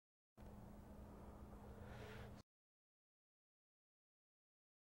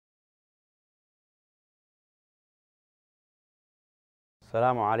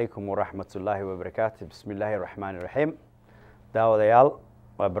السلام عليكم ورحمة الله وبركاته. بسم الله الرحمن الرحيم. داوديال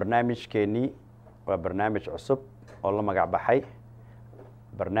وبرنامج كيني وبرنامج عصب والله مقع بحي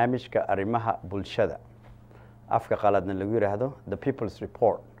برنامج كأرمها بولشدة أفكا قالدنا اللي يقول هذا The People's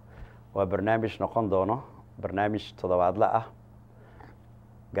Report وبرنامج نقون دونه برنامج تضواد لأه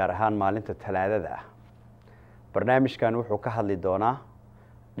قارهان مالين تتلاذة ده برنامج كان وحو كهالي دونا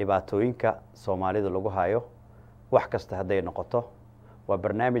لباتوينك سومالي دلوغو هايو وحكست هدي نقطه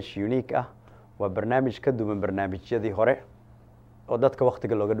وبرنامج يونيك وبرنامج كدو من برنامج يدي هوري ودادك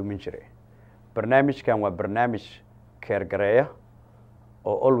وقتك اللوغة دو من جري برنامج كان وبرنامج كيرغرية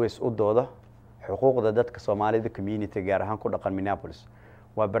او always udooda xuquuqda dadka Soomaalida community gaar ahaan ku dhaqan Minneapolis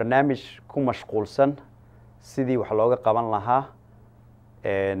waa barnaamij ku mashquulsan sidii wax looga qaban lahaa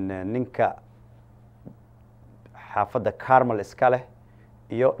ninka xaafada Carmel iska leh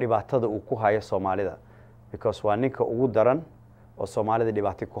iyo dhibaatada uu ku hayo Soomaalida because waa ninka ugu daran oo Soomaalida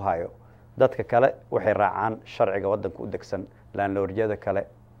dhibaato ku hayo dadka kale waxay raacaan sharciga wadanka u degsan landlordyada kale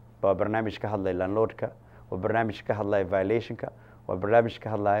waa barnaamij ka hadlay landlordka waa barnaamij ka hadlay violationka وبرنامج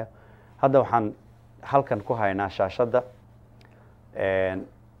كهلايا هذا وحن هل كان كوهاينا شاشة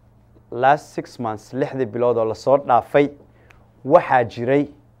last 6 months لحد بلاد ولا صار نافي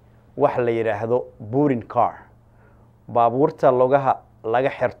وحاجري وحلا يرهدو بورين كار بابورتا لغا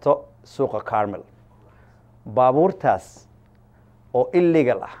حرتو سوق كارمل بابورتاس او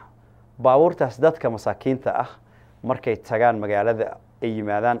illegal بابورتاس دادك مساكين تا markay tagaan magaalada ay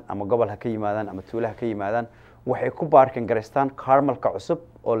yimaadaan ama gobolka ka yimaadaan ama tuulaha ka yimaadaan waxay ku baarkin gareystaan Carmelka cusub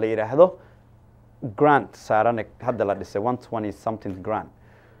oo la yiraahdo grant saaran hadda la dhisay 120 something grant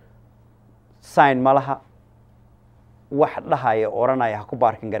sign malaha wax dhahayo oranaya ku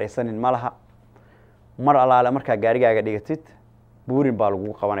baarkin gareysanin malaha mar alaala marka gaarigaaga dhigatid buurin baa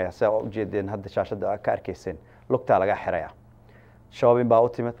lagu qabanaya si oo jeedeen hadda shaashada ka arkaysan lugta laga xiraya shoobin baa u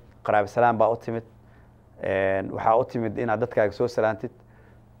timid qaraab salaam baa u timid waxa u timid inaad dadkaaga soo salaantid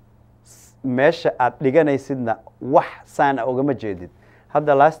meesha aad dhiganaysidna wax saana ogama jeedid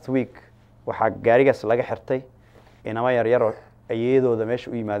hadda last week waxa gaarigaas laga xirtay inama yar yar ayadooda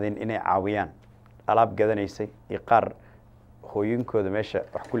meesha u yimaadeen inay caawiyaan alaab gadanaysay iyo qaar hooyinkooda meesha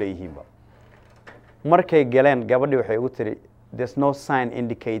wax ku leeyihiinba markay galeen gabadhii waxay ugu tiri there's no sign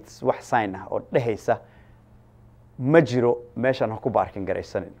indicates wax sign ah oo dhehaysa ma jiro meeshan ku baarkin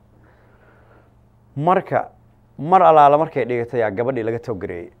gareysanin marka mar alaala markay dhigatay gabadhii laga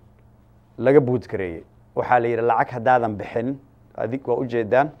toogareeyay laga buud gareeyay waxa la yiri lacag hadaadan bixin adig waa u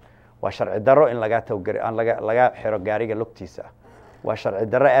jeedaan waa sharci darro in laga toogareeyo aan laga xiro gaariga lugtiisa waa sharci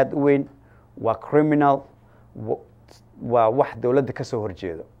darro aad u weyn waa criminal waa wax dawladda ka soo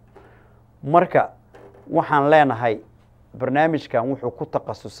horjeedo marka waxaan leenahay barnaamijkan wuxuu ku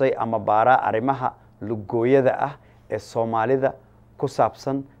taqasusay ama baara arimaha lugooyada ah ee Soomaalida ku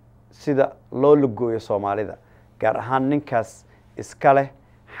saabsan sida loo lugooyo Soomaalida gaar ahaan ninkaas iska leh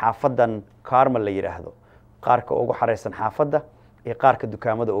xaafadan Carmel la yiraahdo qaarka ugu xareysan xaafada iyo qaarka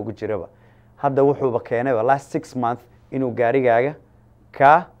dukaamada ugu jiraba hadda wuxuu keenay last 6 months inuu gaarigaaga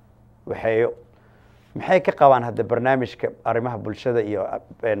ka waxeeyo maxay ka qabaan hadda barnaamijka arimaha bulshada iyo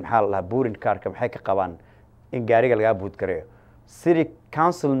maxaa la buurin kaarka maxay ka qabaan in gaariga laga buud gareeyo city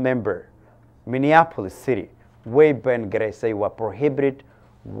council member Minneapolis city way ban gareysay waa prohibited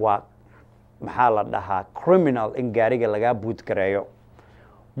waa maxaa la dhahaa criminal in gaariga laga buud gareeyo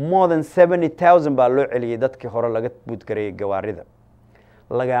more than 70,000 baa loo celiyay dadkii hore laga buud gareeyay gawaarida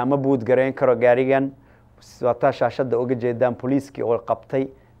lagama buud gareyn karo gaarigan wataa shaashada uga jeedaan poliiskii oo qabtay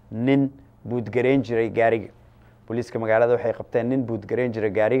nin buud gareyn jiray gaariga poliiska magaalada waxay qabteen nin buud gareyn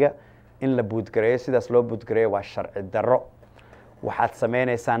jiray gaariga in la buud gareeyo sidaas loo buud gareeyo waa sharci darro waxaad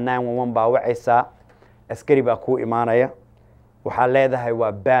sameynaysaa 911 baa wacaysaa askari baa ku imaanaya waxa leedahay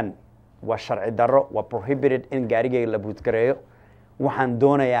waa ban waa sharci darro waa prohibited in gaariga la buud gareeyo waxaan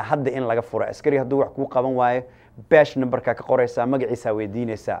doonayaa hadda in laga furo askari hadduu wax ku qaban waayo bash numberka ka qoraysaa magaciisa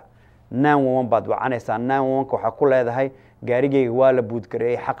weydiinaysaa 911 baad wacanaysaa 911 waxa ku leedahay gaarigayga waa la buud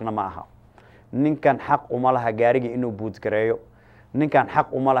gareeyay xaqna ma aha ninkan xaq uma laha gaariga inuu buud gareeyo ninkan xaq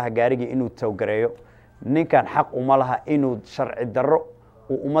uma laha gaariga inuu tow gareeyo ninkan xaq uma laha inuu sharci darro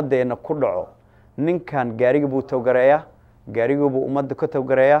uu umadeena ku dhaco ninkan gaariga buu tow gareeyaa gaarigu buu umada ka tow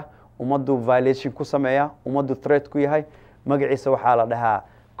gareeyaa umadu violation ku sameeyaa umadu threat ku yahay magaciisa waxa la dhahaa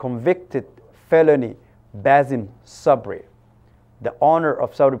convicted felony Basim Sabri the owner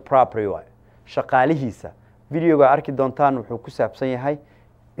of Saudi property way shaqaalihiisa videoga arki doontaan wuxuu ku saabsan yahay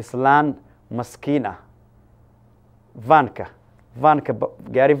islaan maskiin ah vanka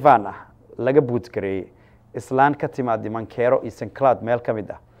gaari van ah laga buud gareeyay islaan ka timaad Mankeero iyo St. Cloud meel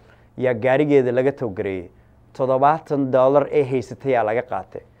kamid ah ya gaarigeeda laga tow gareeyay $70 ee haysatayaa laga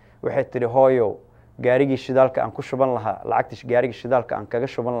qaatay. Waxay tiri hooyo gaarigii shidaalka aan ku shuban lahaa, lacagtii gaarigii shidaalka aan kaga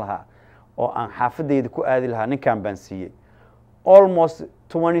shuban lahaa oo aan xaafadeyda ku aadi lahaa ninkan baan siiyey. Almost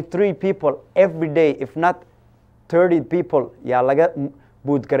 23 people every day, if not 30 people, yaa laga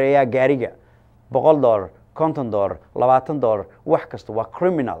buudgareeyaa gaariga. $100, $50, $20, wax kasta waa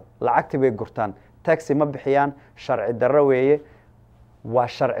criminal. Lacagtii bay gurtaan, taxi ma bixiyaan, sharci darro weeye. Waa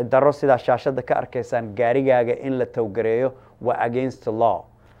sharci darro sidaa shaashada ka arkaysaan. Gaarigaaga in la towgareeyo waa against the law.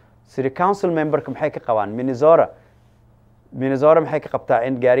 City council memberka maxay ka qabaan? Minnesota maxay ka qabtaa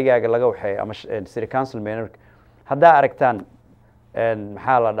in gaarigaaga laga waxeeyo ama city council memberka? Haddaa aragtaan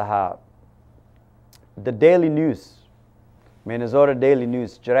maxaa la dhahaa the Daily News, Minnesota Daily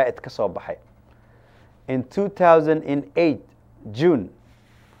News, jaraa'id ka soo baxay in 2008 June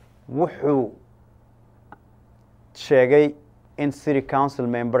wuxuu sheegay in city council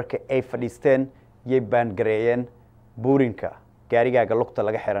memberka ay fadhiisteen yay baangareeyeen buurinka gaarigaaga lugta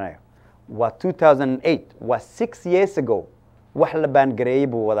laga xiranayo. Waa 2008, waa 6 years ago. wax la baangareeyay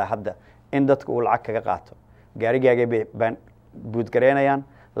buu wadaa hadda in dadku uu lacag kaga qaato. Gaarigaaga bay buudgareynayaan,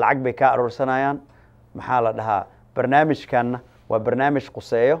 lacag bay ka aruursanayaan. maxaa la dhahaa barnaamijkanna waa barnaamij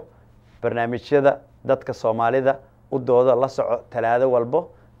quseeyo barnaamijyada dadka Soomaalida u dooda la soco talaado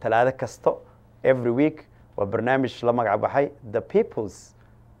walbo, talaado kasto, every week. waa barnaamij la magac baxay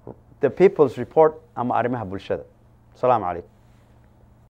The People's Report ama arrimaha bulshada. Salaamu calaykum.